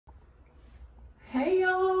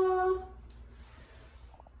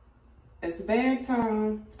It's bag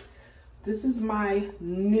time. This is my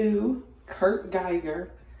new Geiger.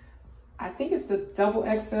 I think it's the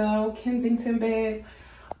XXL Kensington bag.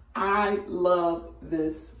 I love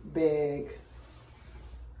this bag.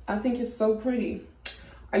 I think it's so pretty.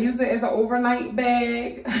 I use it as an overnight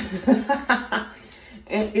bag.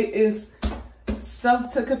 And it is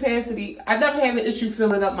stuffed to capacity. I never have an issue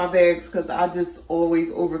filling up my bags because I just always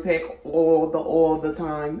overpack all the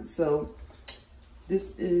time. So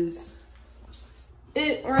this is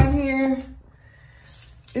it right here.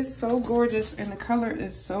 It's so gorgeous and the color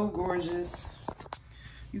is so gorgeous.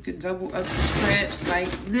 You could double up the straps like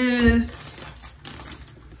this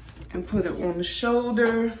and put it on the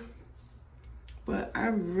shoulder. But I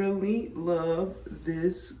really love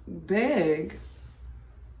this bag.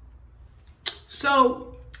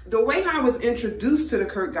 So the way I was introduced to the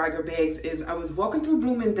Geiger bags is I was walking through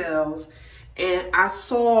Bloomingdale's and I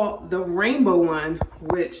saw the rainbow one,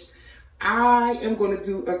 which I am going to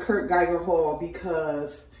do a Geiger haul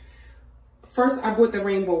because first I bought the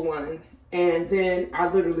rainbow one and then I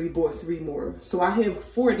literally bought 3 more. So I have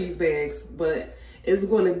 4 of these bags, but it's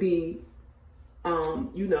going to be,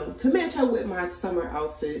 you know, to match up with my summer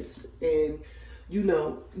outfits and, you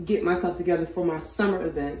know, get myself together for my summer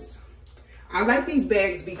events. I like these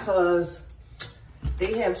bags because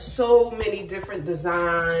they have so many different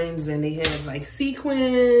designs and they have like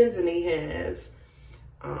sequins and they have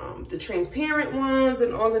the transparent ones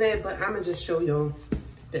and all of that, but I'm gonna just show y'all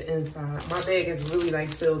the inside. My bag is really like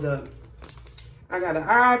filled up. I got an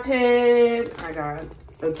iPad, I got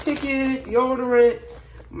a ticket, deodorant,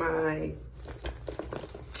 my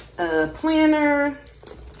planner.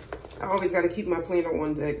 I always got to keep my planner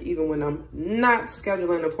on deck even when I'm not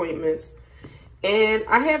scheduling appointments. And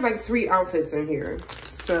I have like 3 outfits in here.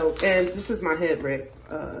 So, and this is my head wrap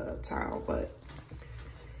towel, but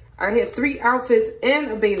I have 3 outfits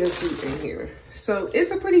and a bathing suit in here. So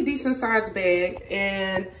it's a pretty decent sized bag.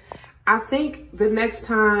 And I think the next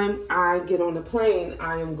time I get on the plane,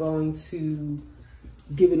 I am going to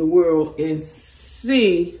give it a whirl and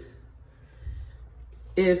see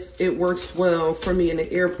if it works well for me in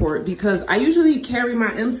the airport, because I usually carry my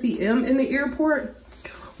MCM in the airport,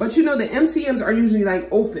 but you know, the MCMs are usually like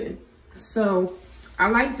open. So I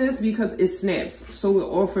like this because it snaps. So it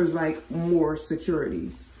offers like more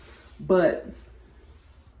security. But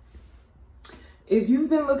if you've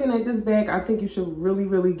been looking at this bag, I think you should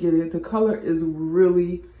really get it. The color is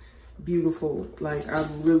really beautiful. Like, I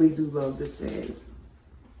really do love this bag.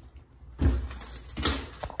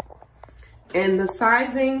 And the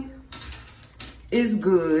sizing is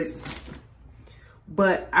good,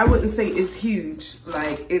 but I wouldn't say it's huge.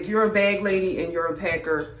 Like, if you're a bag lady and you're a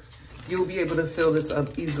packer, you'll be able to fill this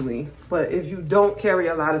up easily. But if you don't carry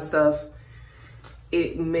a lot of stuff,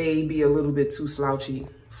 it may be a little bit too slouchy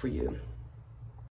for you.